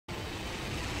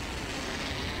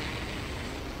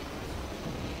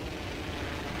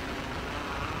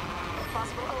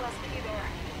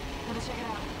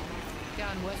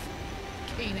done with.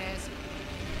 Keen as.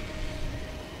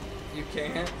 You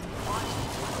can't?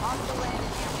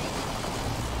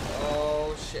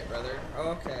 Oh shit, brother.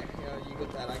 Okay, yeah, you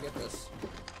get that, I get this.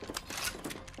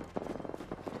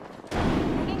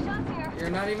 You're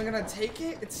not even gonna take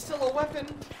it? It's still a weapon.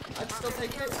 I'd still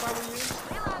take it if I were you.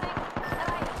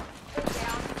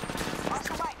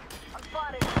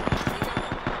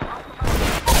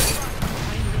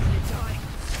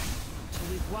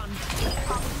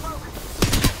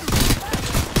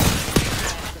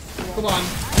 Come on.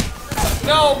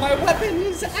 No, my weapon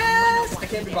is ass! I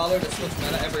can't be bothered to switch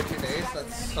meta every 2 days.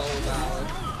 That's so valid.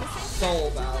 So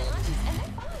valid.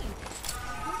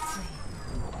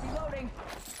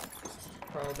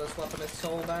 Bro, this weapon is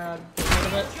so bad. Get rid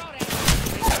of it.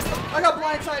 I got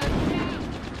blindsided!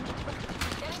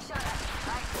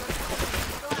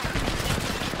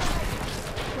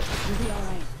 You'll be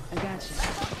alright. I got you.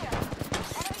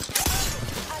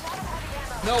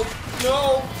 No,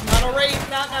 no, not a raid,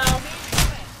 not now.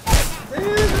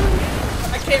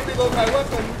 I can't reload my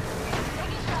weapon.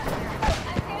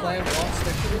 Playing won't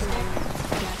stick to this game.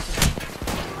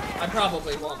 I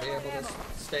probably won't be able to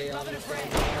stay on this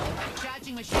game.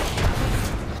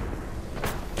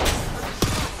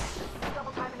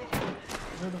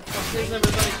 Where the fuck is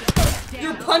everybody?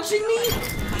 You're punching me?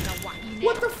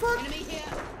 What the fuck?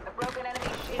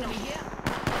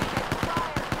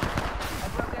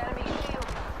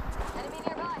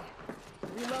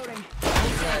 Reloading. I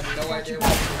have no idea what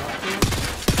you're up to.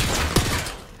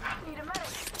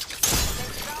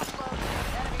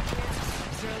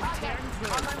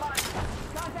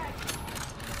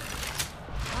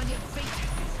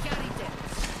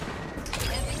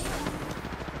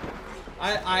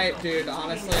 Dude,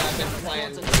 honestly, I've been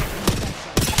playing.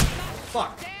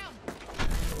 Fuck.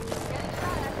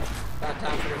 Bad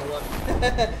time for me to look.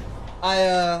 I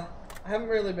haven't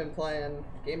really been playing.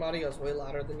 Game audio is way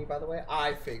louder than you, by the way.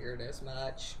 I figured as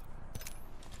much.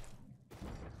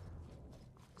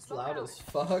 It's loud as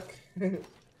fuck.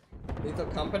 Lethal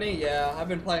Company? Yeah, I've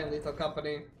been playing Lethal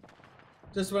Company.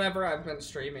 Just whenever I've been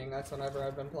streaming, that's whenever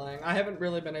I've been playing. I haven't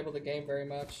really been able to game very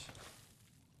much.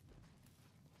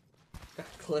 Got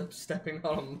clip stepping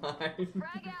on a mine.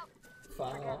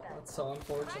 Foul. That's so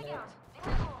unfortunate.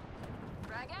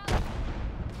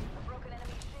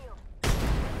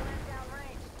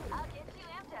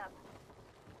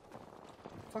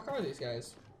 Fuck are these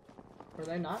guys? Are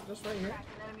they not just right here?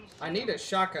 I need a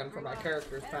shotgun for my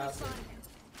character's passive.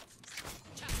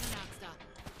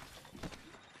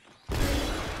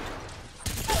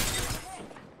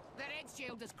 That egg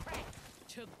shield is cracked.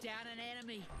 Took down an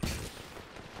enemy.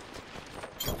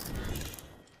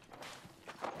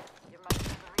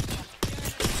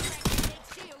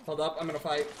 Hold up, I'm gonna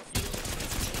fight.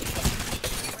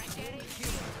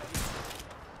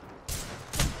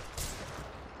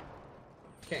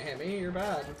 Can't hit me, you're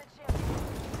bad.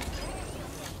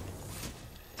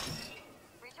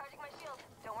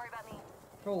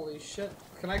 Holy shit.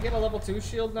 Can I get a level 2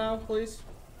 shield now, please?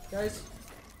 Guys?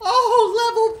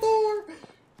 Oh, level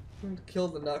 4!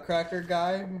 Killed the Nutcracker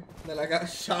guy, then I got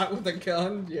shot with a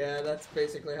gun. Yeah, that's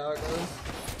basically how it goes.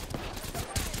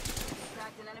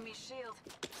 Cracked an enemy shield.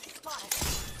 Spotted.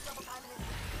 Double time it.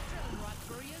 Right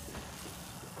through you.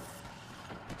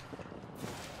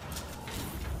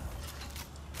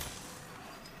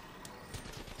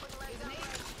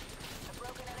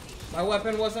 My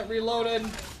weapon wasn't reloaded.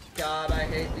 God, I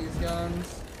hate these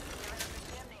guns.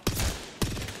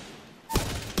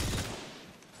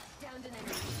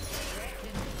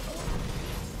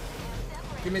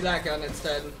 Give me that gun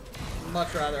instead.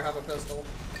 Much rather have a pistol.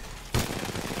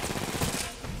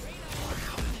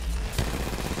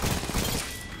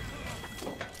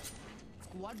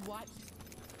 Squad wipe.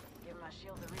 Give my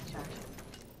shield a recharge.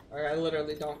 Alright, I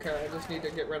literally don't care. I just need to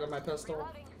get rid of my pistol.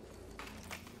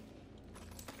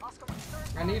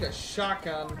 I need a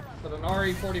shotgun, but an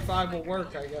RE45 will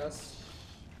work, I guess.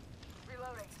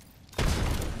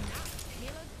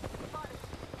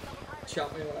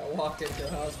 Shot me when I walked into a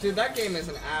house. Dude, that game is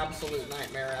an absolute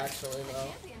nightmare, actually,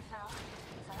 though.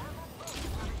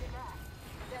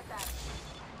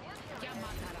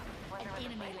 An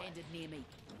enemy landed near me.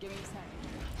 Give me a second.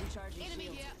 Recharging Enemy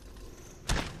shield. here.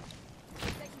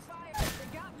 Taking fire.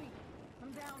 They got me.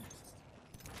 I'm down.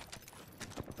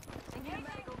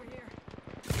 Medic over here.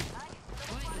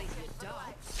 Won't let you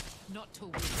die. Not till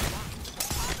we won.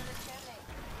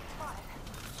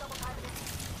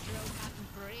 Drill hunting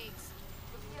for eggs.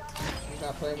 He's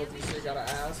not playing with you, so you gotta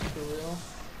ask, for real.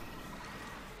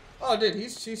 Oh,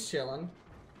 dude, she's chilling.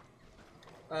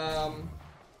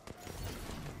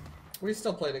 We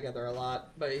still play together a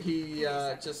lot, but he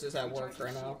just is at work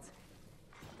right now.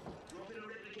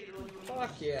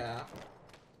 Fuck yeah.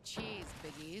 Cheers,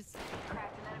 biggies.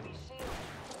 Cracked an enemy shield.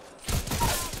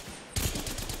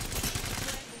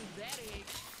 Scramble that egg.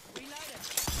 Reload it.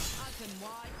 Open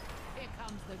wide. Here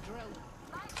comes the drill.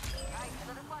 Nice. Alright,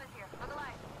 another squad is here. For the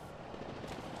line.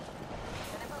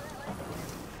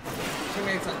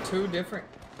 Teammates on two different.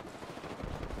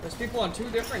 There's people on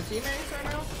two different teammates right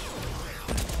now?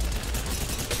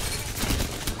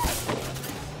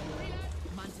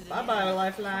 Bye bye,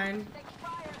 lifeline.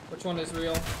 Which one is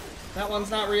real? That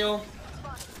one's not real.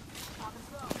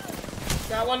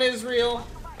 That one is real.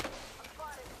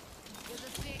 There's a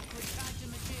stick.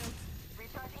 Recharging my shield.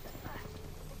 Recharging.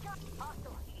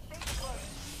 Hostile. Stay close.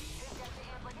 He's got the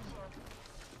hand like a shield.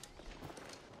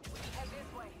 Head this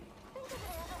way. Think of the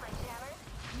handle, my jammers.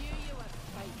 Knew you were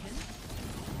faking.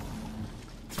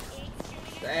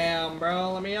 Damn,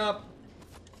 bro. Let me up.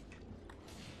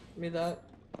 Give me that.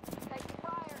 Taking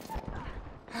fire.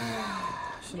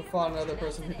 Should have fought another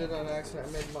person who did it on accident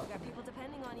and made money. Got people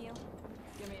depending on you.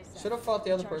 Give me a sec. Should have fought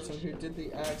the other person who did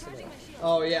the accident.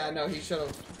 Oh yeah, no, he should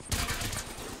have.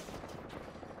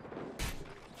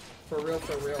 For real,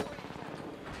 for real.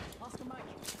 Oscar Mike.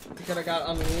 He could have got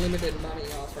unlimited money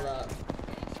off of that.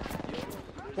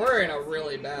 We're in a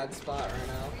really bad spot right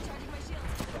now. Recharging my shield.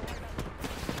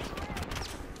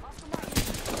 Oscar Mike.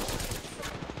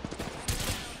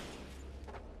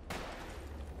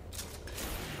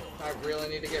 I really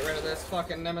need to get rid of this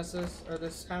fucking nemesis or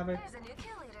this havoc. There's a new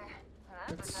kill leader.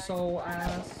 It's so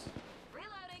ass.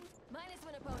 Reloading. Minus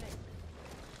one opponent.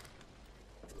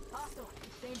 Hostile.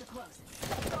 Danger close.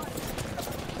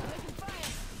 Taking fire.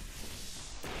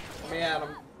 Let me at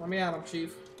him. Let me at him,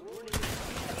 Chief.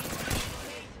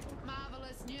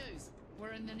 Marvelous news.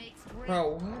 We're in the next ring.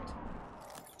 Bro, what?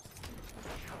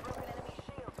 Broken enemy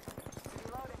shield.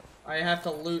 Reloading. I have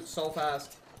to loot so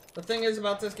fast. The thing is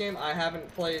about this game, I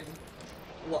haven't played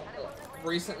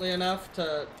recently enough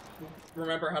to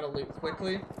remember how to loot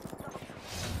quickly.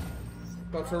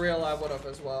 But for real, I would have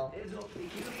as well. Get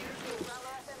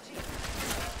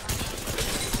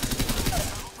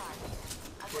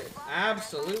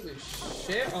absolutely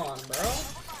shit on, bro.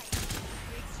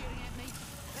 Rick's shooting at me.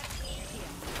 That's here.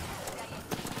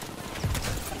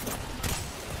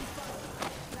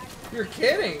 You're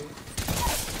kidding.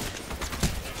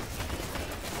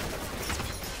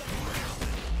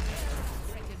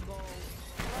 Wrecking ball.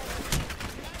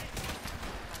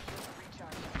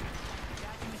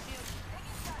 Charging my shield.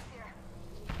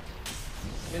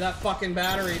 Give me that fucking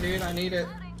battery, dude. I need it.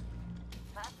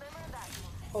 Last member of that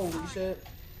team. Holy shit.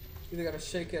 Either gotta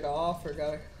shake it off or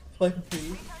gotta play B.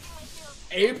 Recharging my shield.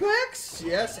 Apex?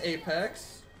 Yes,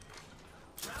 Apex.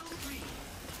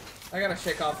 I gotta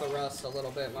shake off the rust a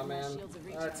little bit, my man.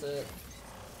 That's it.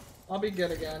 I'll be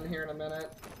good again here in a minute.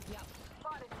 Yep.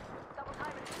 Spotted. Double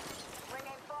timing. Ring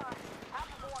aim far.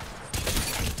 Half of one.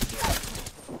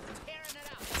 Tearing it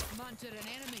up. Munted an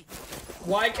enemy.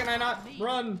 Why can I not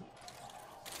run?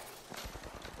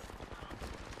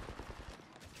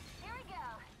 Here we go.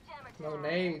 Jammer No time.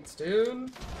 nades,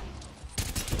 dude.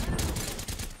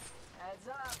 Heads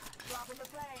up. Dropping the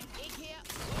plane. Egg here.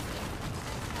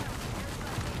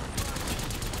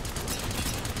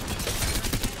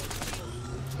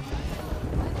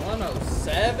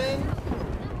 107?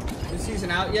 New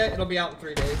season out yet? It'll be out in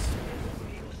 3 days.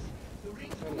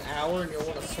 In an hour and you'll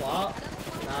want to swap?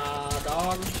 Nah,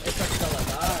 dog. It's like till I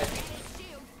die.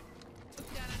 Shield.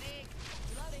 Put down an egg.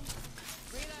 Reloading.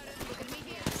 Reloading. Look at me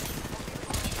here.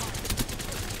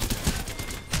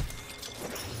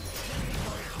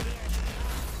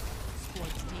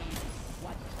 Squad team.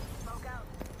 What? Smoke out.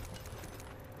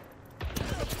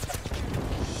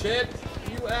 Shit,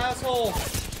 you asshole.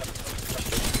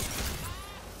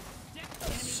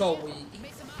 So weak.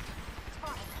 Mess him up.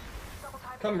 Spotted. Double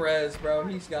timing. Come res, bro.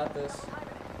 He's got this.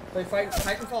 Play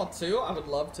Titanfall 2? I would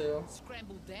love to.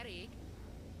 Scrambled that egg.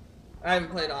 I haven't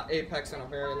played Apex in a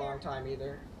very long time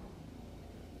either.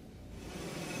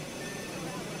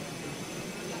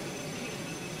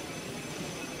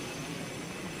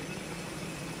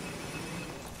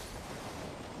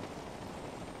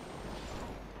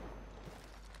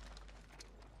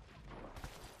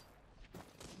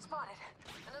 Spotted.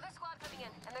 Another squad coming in,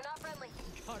 and they're not friendly.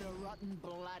 Got a rotten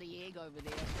bloody egg over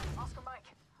there. Oscar Mike.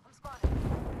 I'm spotted.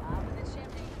 Within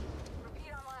Champagne.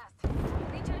 Repeat on last.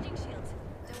 Recharging shields.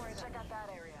 Don't worry about Check out that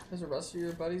area. How's the rest of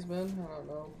your buddies been? I don't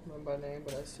know them by name,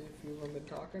 but I see a few of them been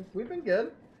talking. We've been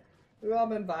good. We've all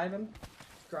been vibing,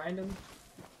 grinding.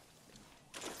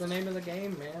 It's the name of the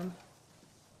game, man.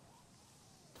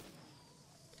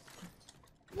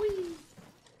 Whee!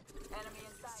 Enemy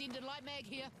inside. Sending light mag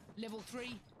here. Level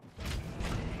 3. I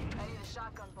need a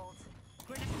shotgun bolt.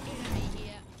 Grenade enemy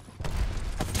here.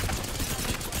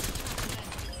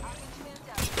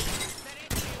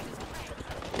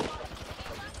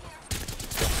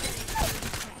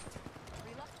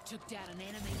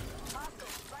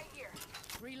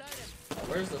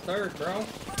 third, bro.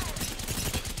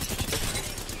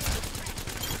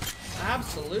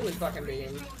 Absolutely fucking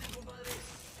beamed.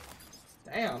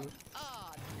 Damn.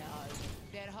 Oh no,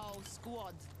 that whole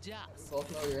squad's dust.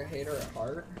 Both know you're a hater at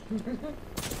heart.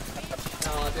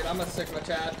 Nah, dude, I'm a Sigma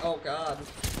Chad. Oh god.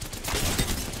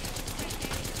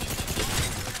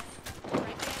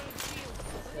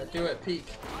 Yeah, do it, peek.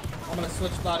 I'm gonna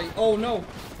switch body. Oh no!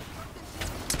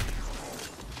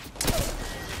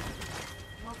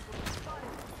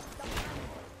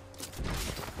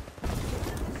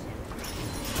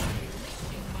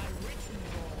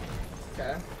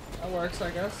 Okay, that works,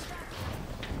 I guess.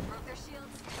 Broke their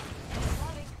shields.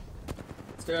 Reloading.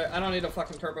 Let's do it. I don't need a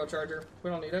fucking turbocharger.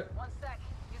 We don't need it. 1 sec.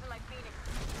 Using my Phoenix.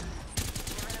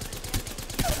 Get rid of the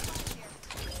damage. Here.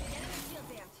 Enemy shield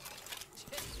damage.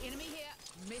 Enemy here,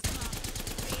 miss him up.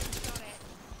 Being shot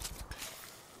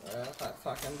at. That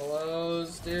fucking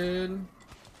blows, dude.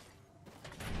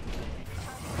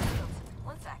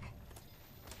 1 sec.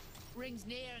 Rings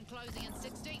near and closing in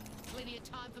 60. Plenty of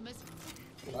time for missing.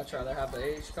 Would much rather have the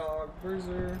H-Cog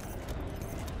Bruiser.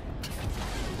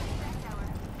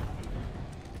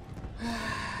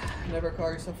 Never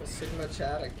call yourself a Sigma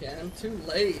Chad again. Too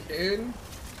late, dude. The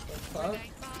fuck?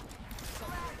 Ain't far.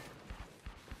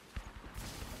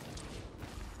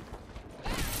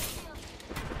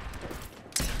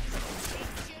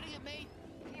 He's shooting at me.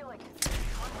 Healing.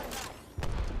 On my back.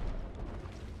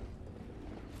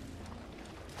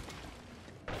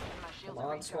 My shields Come are on,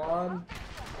 recharged. squad.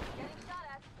 Getting shot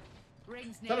at.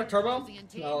 Rings Is near that a and turbo? closing in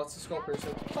 10. No, it's a skull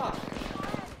piercer. Fuck.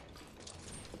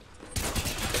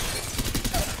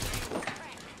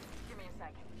 Give me a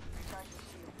sec. Recharge the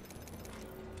shield.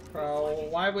 Bro,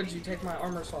 why would you take my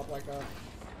armor swap like that?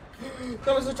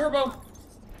 That was a turbo!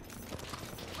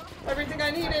 Everything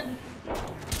I needed! Got it.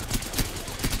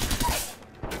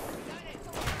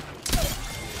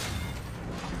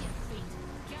 On your feet.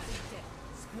 Go it.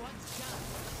 Squad's done.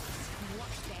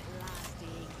 Squash that last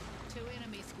egg. 2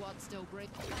 enemy squads still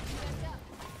breathing.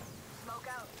 Smoke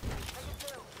out. Take it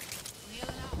through.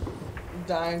 Healing up. I'm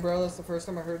dying, bro. That's the first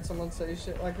time I heard someone say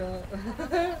shit like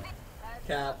that.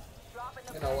 Cap. Dropping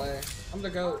the In a way. I'm the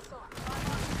GOAT.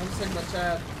 I'm Sigma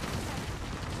Chad.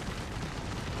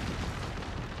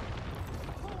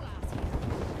 Call us here.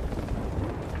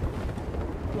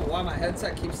 I don't know why my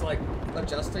headset keeps like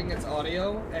adjusting its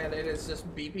audio and it is just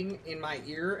beeping in my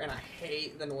ear and I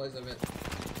hate the noise of it.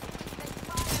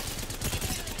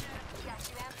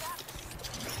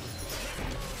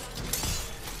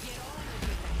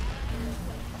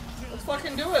 Let's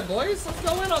fucking do it, boys. Let's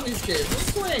go in on these kids.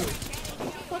 Let's swing.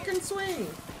 Fucking swing.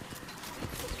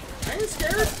 I ain't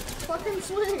scared. Fucking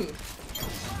swing.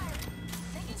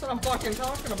 That's what I'm fucking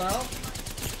talking about.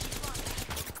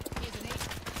 Here's an egg.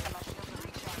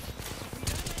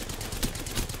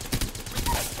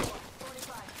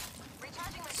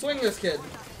 Swing this kid.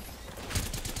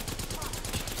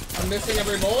 I'm missing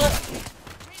every bullet.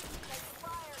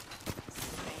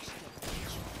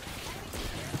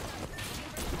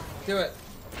 Do it.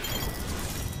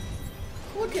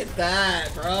 Look at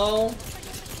that, bro.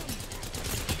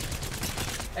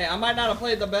 Hey, I might not have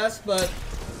played the best, but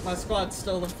my squad's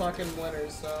still the fucking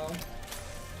winners, so.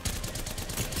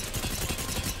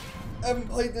 I haven't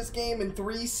played this game in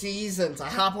 3 seasons. I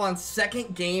hop on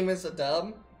second game as a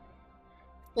dub.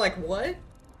 Like, what?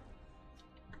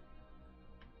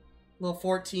 Little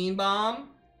 14 bomb?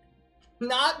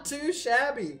 Not too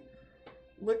shabby.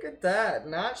 Look at that.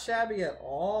 Not shabby at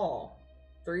all.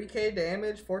 3k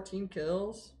damage, 14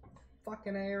 kills.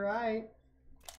 Fucking A right.